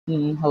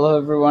Hello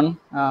everyone,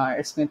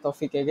 it's me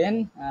Tofik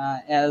again.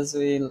 As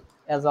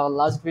our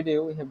last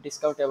video, we have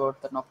discussed about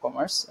the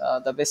nopCommerce,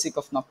 the basic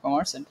of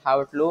nopCommerce and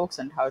how it looks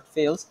and how it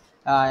feels.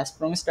 As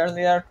promised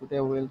earlier, today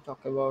we'll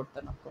talk about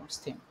the nopCommerce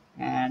theme.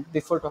 And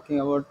before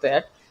talking about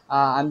that,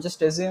 I'm just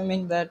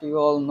assuming that you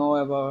all know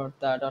about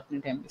the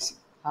 .NET MVC,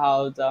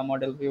 how the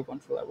model view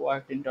controller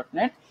worked in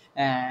 .NET,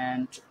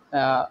 and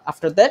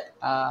after that,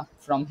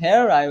 from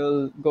here I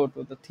will go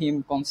to the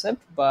theme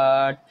concept.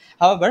 But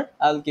however,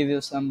 I'll give you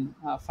some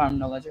firm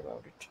knowledge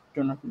about it.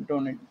 Don't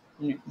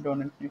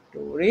need to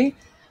worry.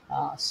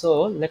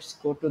 So let's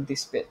go to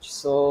this page.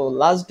 So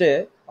last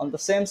day on the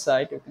same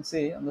site, you can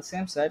see on the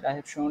same site I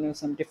have shown you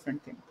some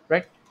different theme,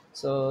 right?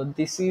 So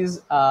this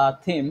is a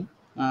theme,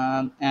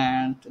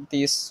 and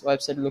this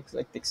website looks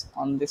like this.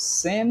 On the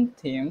same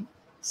theme,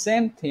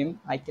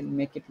 I can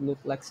make it look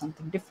like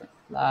something different.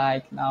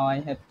 Like now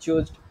I have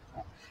chosen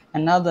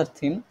another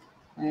theme,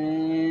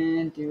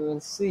 and you will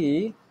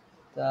see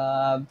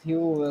the view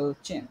will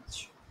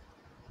change.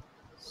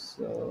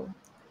 So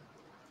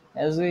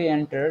as we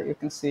enter, you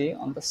can see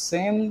on the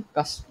same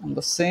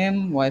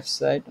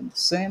website, on the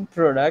same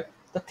product,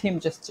 the theme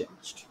just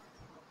changed.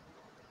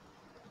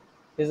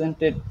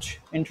 Isn't it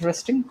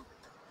interesting?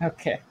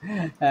 Okay.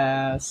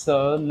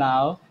 So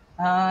now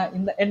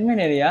in the admin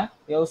area,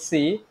 you'll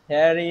see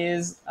here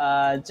is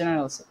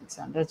general settings.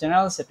 Under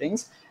general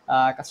settings,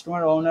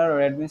 customer owner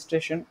or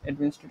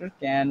administrator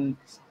can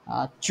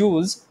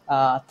choose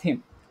a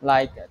theme.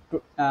 Like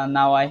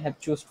now I have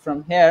choose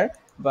from here,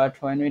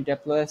 but when we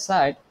deploy a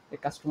site, the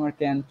customer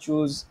can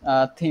choose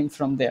a theme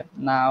from there.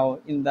 Now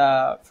in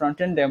the front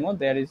end demo,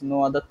 there is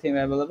no other theme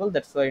available.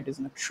 That's why it is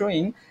not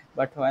showing.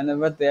 But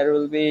whenever there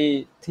will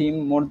be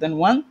theme more than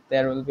one,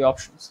 there will be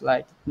options.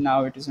 Like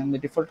now it is on the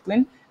default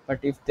clean, but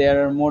if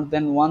there are more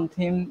than one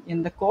theme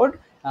in the code,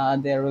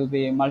 there will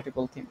be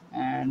multiple theme,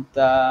 and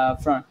the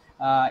front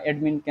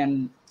admin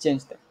can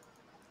change them.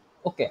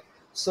 Okay,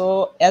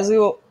 so as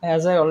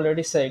I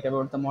already said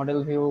about the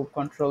model view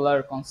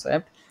controller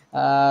concept,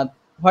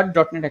 what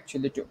 .NET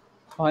actually do?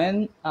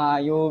 When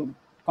you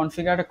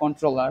configure a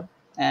controller,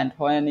 and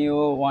when you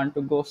want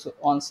to go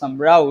on some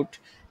route,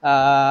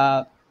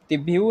 uh, the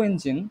view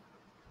engine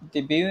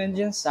the view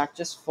engine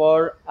searches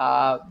for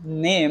a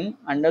name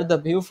under the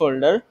view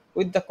folder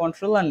with the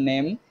controller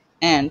name,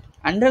 and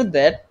under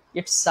that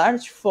it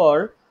search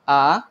for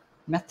a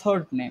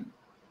method name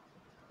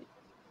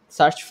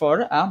search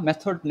for a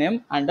method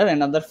name under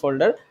another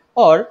folder,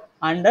 or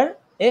under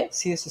a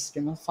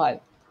CSS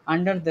file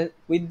under the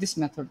with this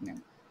method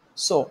name.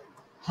 So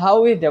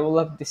how we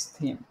develop this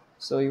theme?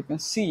 So you can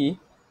see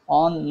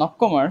on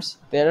nopCommerce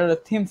there are a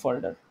theme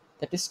folder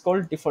that is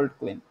called default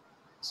clean.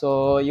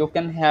 So you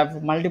can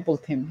have multiple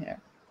theme here.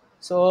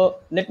 So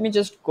let me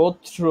just go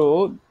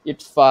through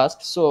it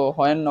fast. So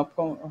when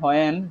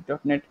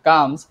 .NET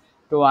comes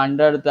to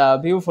under the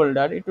view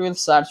folder, it will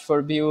search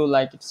for view,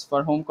 like it's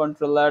for home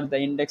controller, the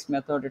index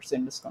method, it's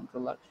index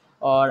controller,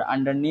 or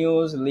under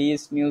news,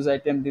 list, news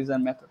item, these are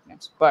method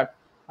names. But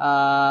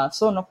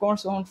so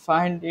nopCommerce won't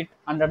find it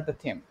under the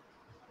theme.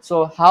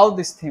 So how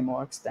this theme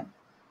works then?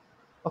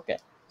 Okay,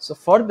 so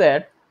for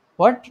that,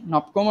 what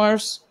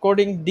nopCommerce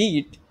coding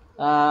did,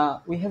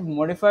 we have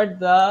modified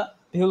the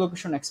view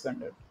location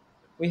expander.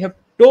 We have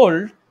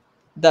told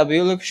the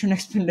view location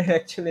expander,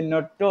 actually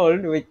not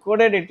told, we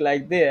coded it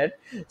like that.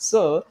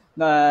 So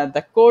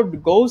the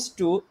code goes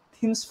to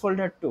themes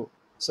folder too.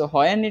 So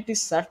when it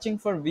is searching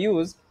for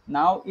views,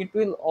 now it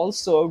will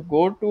also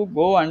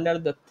go under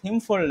the theme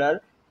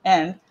folder,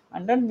 and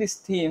under this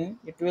theme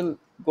it will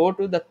go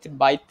to the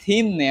by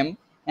theme name,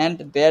 and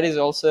there is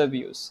also a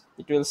views.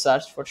 It will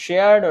search for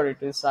shared, or it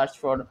will search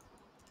for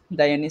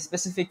the any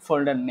specific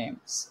folder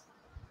names.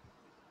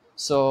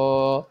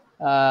 So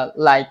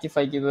like if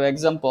I give you an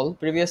example,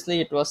 previously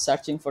it was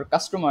searching for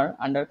customer.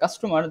 Under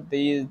customer,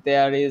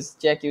 there is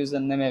check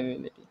username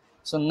availability.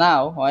 So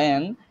now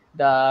when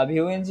the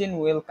view engine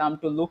will come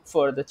to look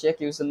for the check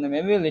username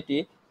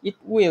availability, it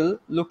will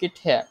look it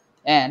here,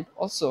 and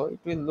also it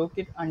will look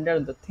it under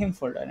the theme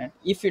folder. And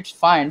if it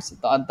finds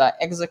the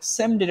exact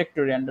same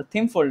directory under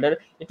theme folder,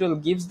 it will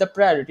gives the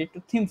priority to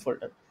theme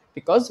folder,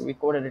 because we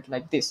coded it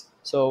like this.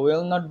 So we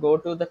will not go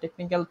to the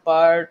technical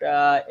part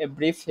a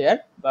brief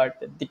here,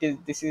 but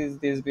this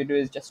video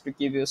is just to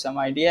give you some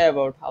idea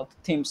about how the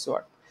themes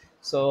work.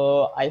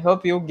 So I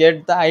hope you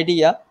get the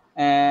idea,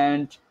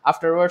 and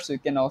afterwards we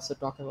can also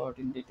talk about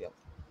in detail.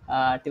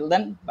 Till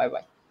then, bye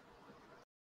bye.